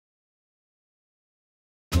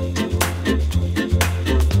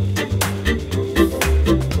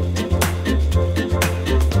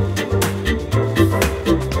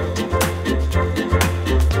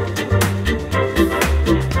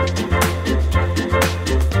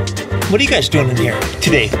What are you guys doing in here?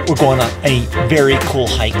 Today, we're going on a very cool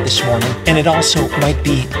hike this morning, and it also might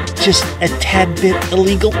be just a tad bit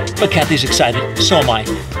illegal, but Kathie's excited, so am I.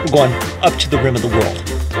 We're going up to the rim of the world.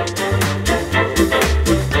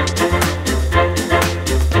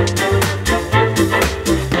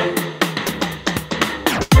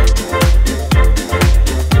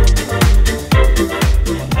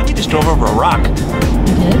 We just drove over a rock.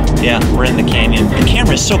 Yeah, we're in the canyon. The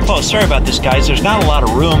camera's so close. Sorry about this, guys. There's not a lot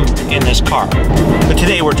of room in this car. But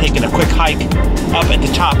today we're taking a quick hike up at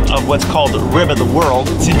the top of what's called the Rim of the World.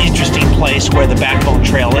 It's an interesting place where the Backbone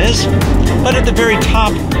Trail is. But at the very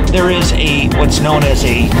top, there is what's known as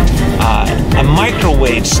a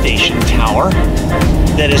microwave station tower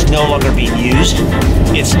that is no longer being used.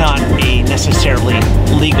 It's not a necessarily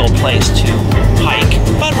legal place to hike,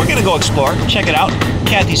 but we're gonna go explore, check it out.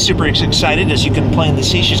 Kathie's super excited, as you can plainly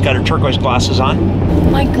see. She's got her turquoise glasses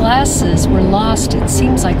on. My glasses were lost, it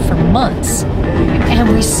seems like, for months.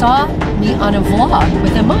 And we saw me on a vlog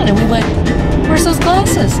with them on, and we went, where's those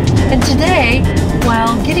glasses? And today,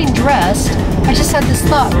 while getting dressed, I just had this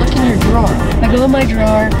thought, look in your drawer. I go in my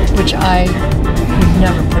drawer, which I would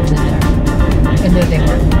never put in there. And there they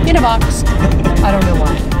were, in a box. I don't know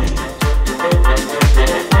why.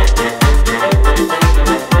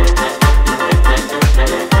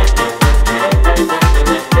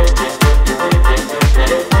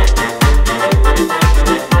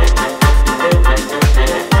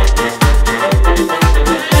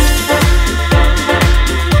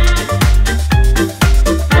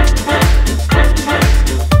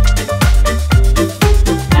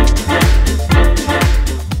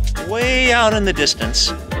 Out in the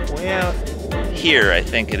distance, way out here, I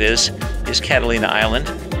think it is Catalina Island,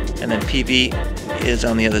 and then PV is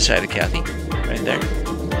on the other side of Kathie, right there.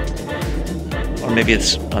 Or maybe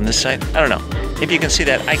it's on this side. I don't know. If you can see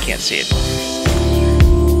that, I can't see it.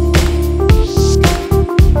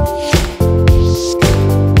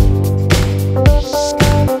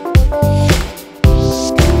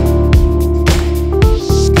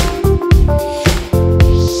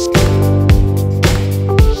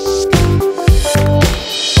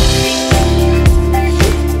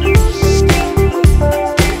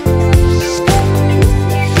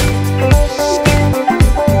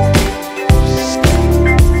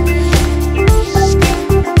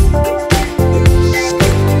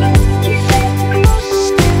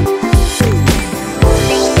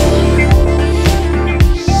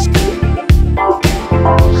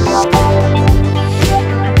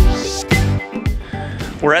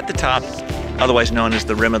 We're at the top, otherwise known as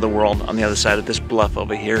the Rim of the World. On the other side of this bluff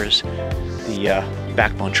over here is the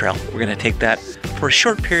Backbone Trail. We're gonna take that for a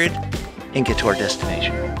short period and get to our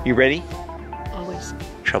destination. You ready? Always.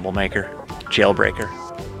 Troublemaker, jailbreaker.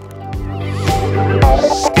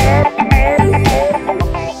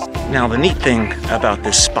 Now the neat thing about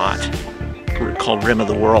this spot, called Rim of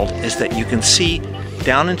the World, is that you can see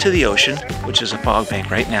down into the ocean, which is a fog bank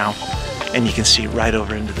right now, and you can see right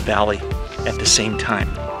over into the valley at the same time.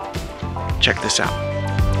 Check this out.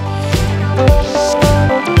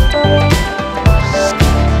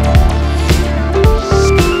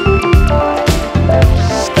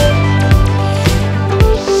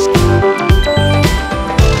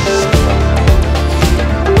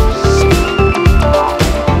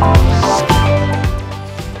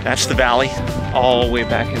 That's the valley, all the way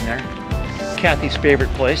back in there. Kathie's favorite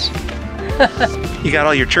place. You got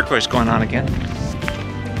all your turquoise going on again.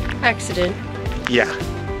 Accident. Yeah.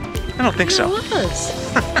 I don't think so. It was.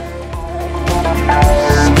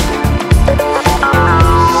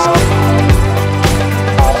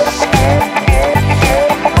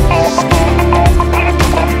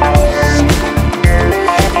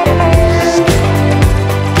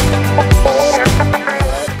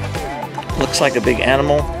 Looks like a big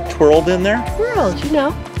animal twirled in there. Twirled, you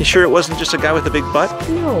know. You sure it wasn't just a guy with a big butt?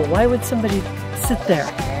 No, why would somebody sit there?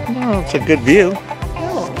 No, it's a good view.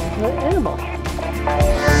 No, an animal.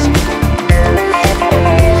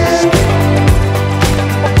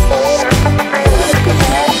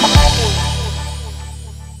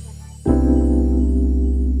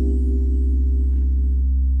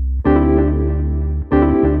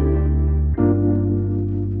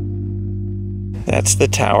 That's the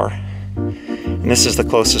tower. And this is the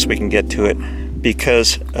closest we can get to it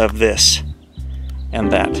because of this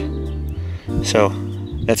and that. So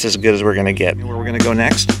that's as good as we're gonna get. Where we're gonna go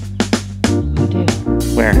next? I do.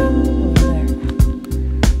 Where? Over there.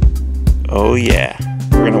 Oh yeah.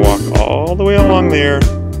 We're gonna walk all the way along there,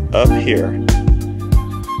 up here.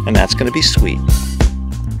 And that's gonna be sweet.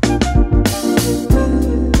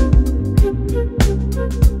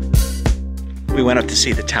 We went up to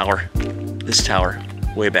see the tower, this tower,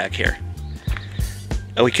 way back here.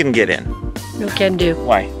 Oh, we couldn't get in. No can do.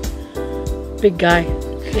 Why? Big guy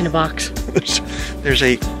in a box. There's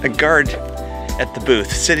a guard at the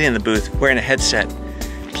booth, sitting in the booth, wearing a headset,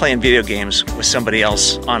 playing video games with somebody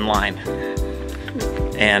else online.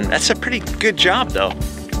 And that's a pretty good job, though.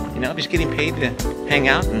 You know, he's getting paid to hang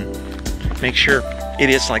out and make sure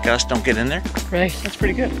idiots like us don't get in there. Right. That's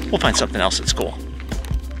pretty good. We'll find something else at school.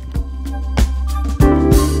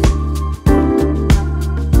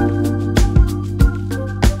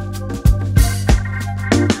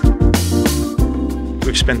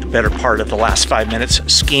 We've spent the better part of the last 5 minutes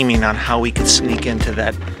scheming on how we could sneak into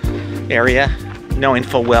that area, knowing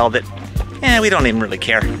full well that, we don't even really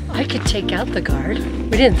care. I could take out the guard.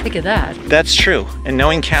 We didn't think of that. That's true. And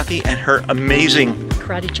knowing Kathie and her amazing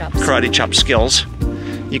karate chop skills,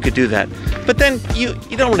 you could do that. But then you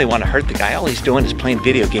don't really want to hurt the guy. All he's doing is playing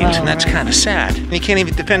video games, and that's kind of sad. And he can't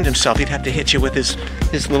even defend himself. He'd have to hit you with his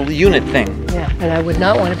little unit thing. Yeah, and I would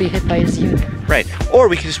not want to be hit by his unit. Right. Or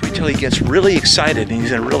we could just wait till he gets really excited and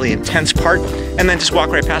he's in a really intense part, and then just walk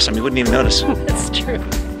right past him. He wouldn't even notice. That's true.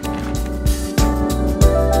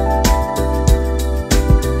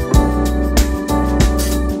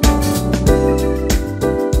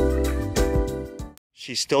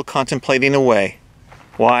 She's still contemplating a way.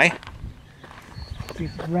 Why?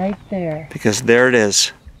 He's right there. Because there it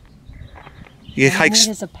is. You hike,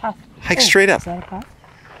 a path. Hike straight up. Is that a path?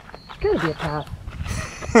 It's gotta be a path.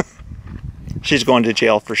 She's going to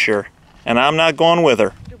jail for sure. And I'm not going with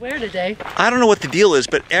her. Where today? I don't know what the deal is,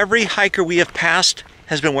 but every hiker we have passed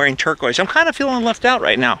has been wearing turquoise. I'm kind of feeling left out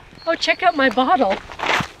right now. Oh, check out my bottle.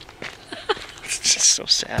 It's just so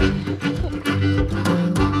sad.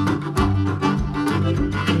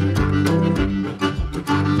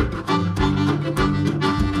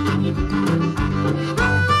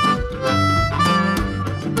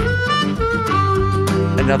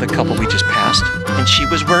 Another couple we just passed, and she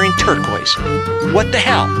was wearing turquoise. What the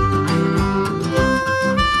hell?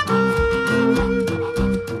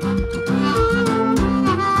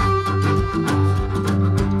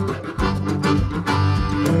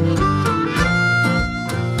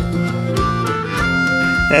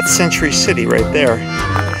 That's Century City right there.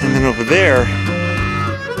 And then over there,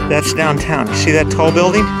 that's downtown. You see that tall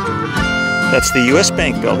building? That's the US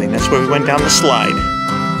Bank building. That's where we went down the slide.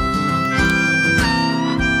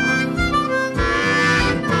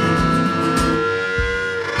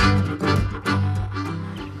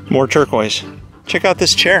 More turquoise. Check out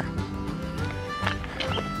this chair.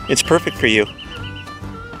 It's perfect for you.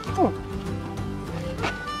 Oh.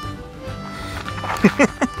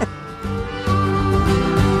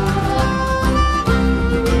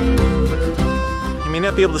 You may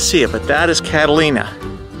not be able to see it, but that is Catalina.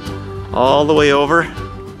 All the way over.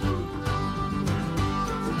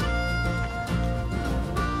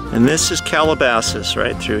 And this is Calabasas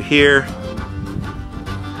right through here.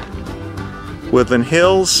 Woodland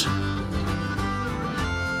Hills,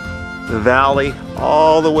 the valley,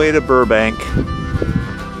 all the way to Burbank,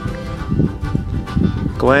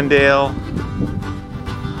 Glendale,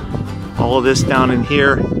 all of this down in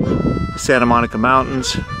here, Santa Monica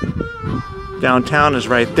Mountains. Downtown is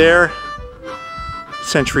right there,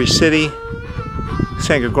 Century City,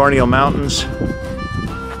 San Gorgonio Mountains.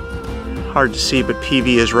 Hard to see, but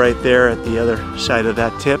PV is right there at the other side of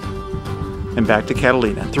that tip. And back to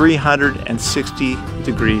Catalina, 360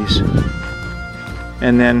 degrees.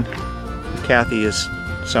 And then Kathie is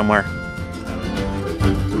somewhere.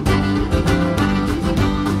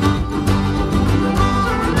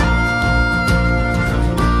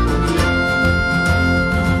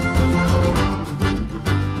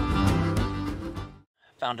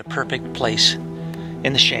 Found a perfect place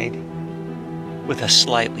in the shade with a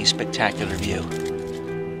slightly spectacular view.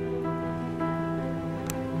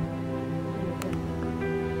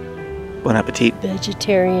 Bon appetit.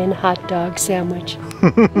 Vegetarian hot dog sandwich.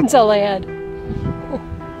 That's all I had.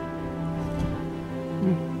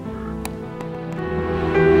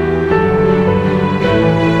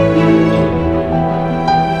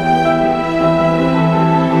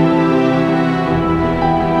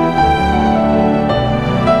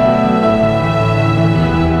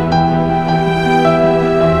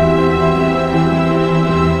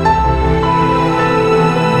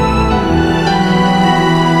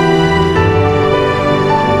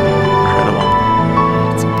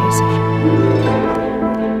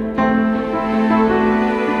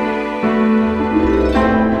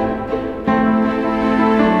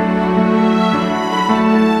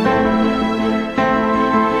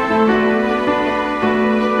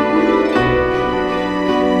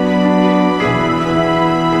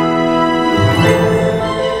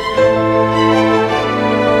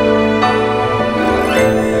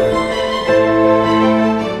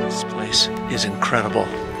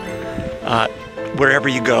 wherever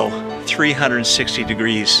you go, 360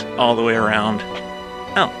 degrees all the way around.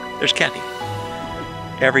 Oh, there's Kathie.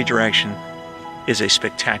 Every direction is a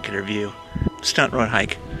spectacular view. Stunt road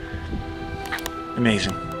hike.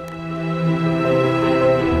 Amazing.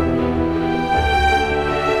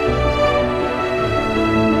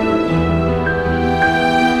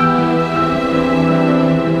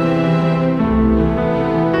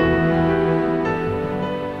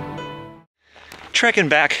 Trekking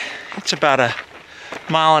back, it's about a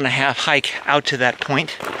 1.5 mile hike out to that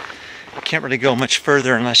point. Can't really go much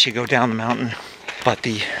further unless you go down the mountain, but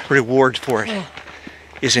the reward for it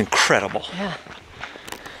is incredible. Yeah.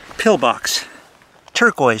 Pillbox,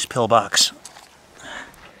 turquoise pillbox.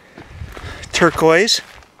 Turquoise,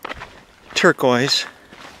 turquoise,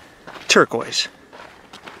 turquoise.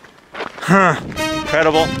 Huh,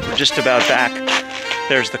 incredible. We're just about back.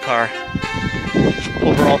 There's the car.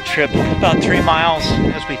 Overall trip, about 3 miles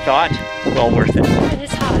as we thought. Well worth it. It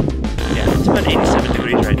is hot. Yeah, it's about 87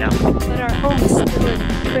 degrees right now. But our home is still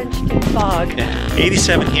drenched in fog. Yeah,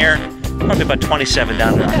 87 here, probably about 27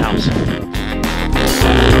 down at our house.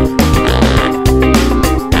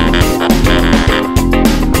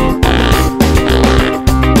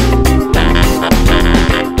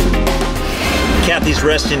 Kathie's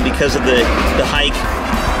resting because of the hike.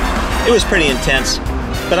 It was pretty intense,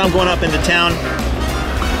 but I'm going up into town.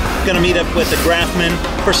 Gonna meet up with the Grafman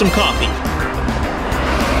for some coffee.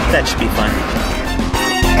 That should be fun.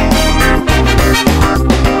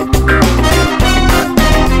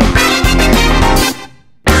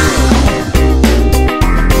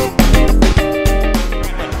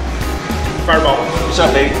 Fireball. What's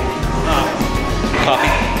up, baby?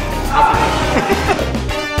 Coffee.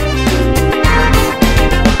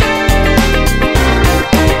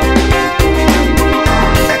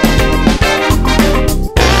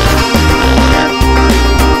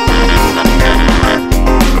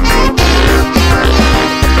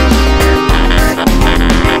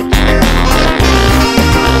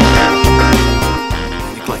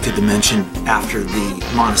 Mention after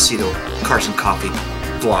the Montecito Carson Coffee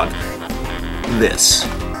vlog. This.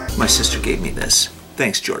 My sister gave me this.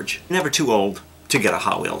 Thanks, George. Never too old to get a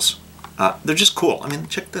Hot Wheels. They're just cool. I mean,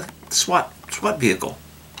 check the SWAT vehicle.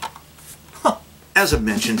 Huh. As I've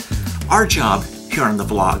mentioned, our job here on the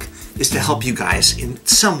vlog is to help you guys in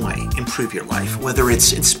some way improve your life, whether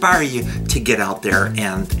it's inspire you to get out there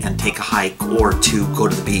and take a hike, or to go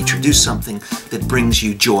to the beach, or do something that brings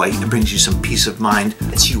you joy and brings you some peace of mind,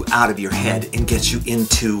 gets you out of your head and gets you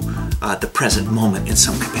into the present moment in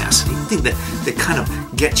some capacity. I think that kind of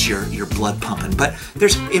gets your blood pumping. But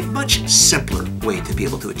there's a much simpler way to be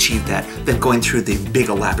able to achieve that than going through the big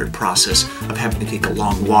elaborate process of having to take a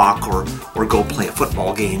long walk or go play a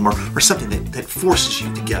football game or something that forces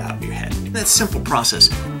you to get out of your head. That simple process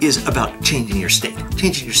is about changing your state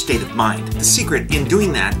of mind. The secret in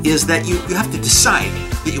doing that is that you have to decide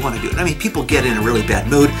that you want to do it. I mean, people get in a really bad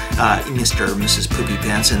mood, Mr. or Mrs. Poopy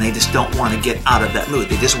Pants, and they just don't want to get out of that mood.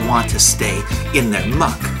 They just want to stay in their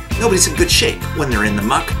muck. Nobody's in good shape when they're in the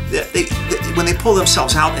muck. When they pull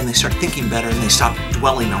themselves out and they start thinking better and they stop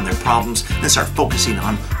dwelling on their problems and start focusing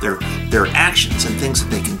on their actions and things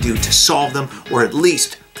that they can do to solve them, or at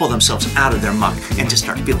least pull themselves out of their muck and to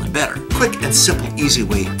start feeling better. Quick and simple, easy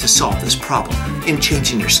way to solve this problem in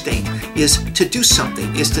changing your state is to do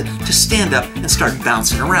something, is to stand up and start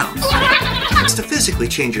bouncing around. It's to physically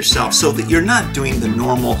change yourself so that you're not doing the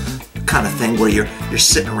normal kind of thing where you're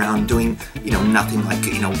sitting around doing nothing, like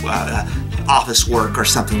office work or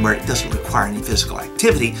something where it doesn't require any physical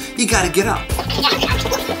activity. You got to get up.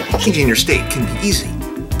 Changing your state can be easy,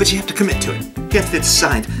 but you have to commit to it. You have to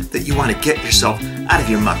decide that you want to get yourself out of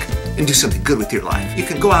your muck and do something good with your life. You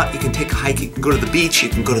can go out, you can take a hike, you can go to the beach, you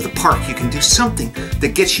can go to the park, you can do something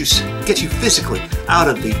that gets you physically out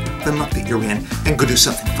of the muck that you're in and go do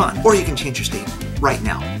something fun. Or you can change your state right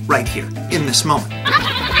now, right here, in this moment.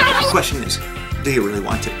 The question is, do you really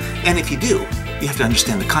want to? And if you do, you have to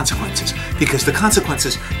understand the consequences, because the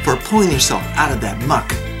consequences for pulling yourself out of that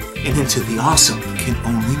muck and into the awesome can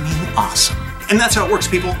only mean awesome. And that's how it works,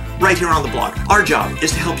 people, right here on the blog. Our job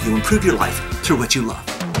is to help you improve your life through what you love.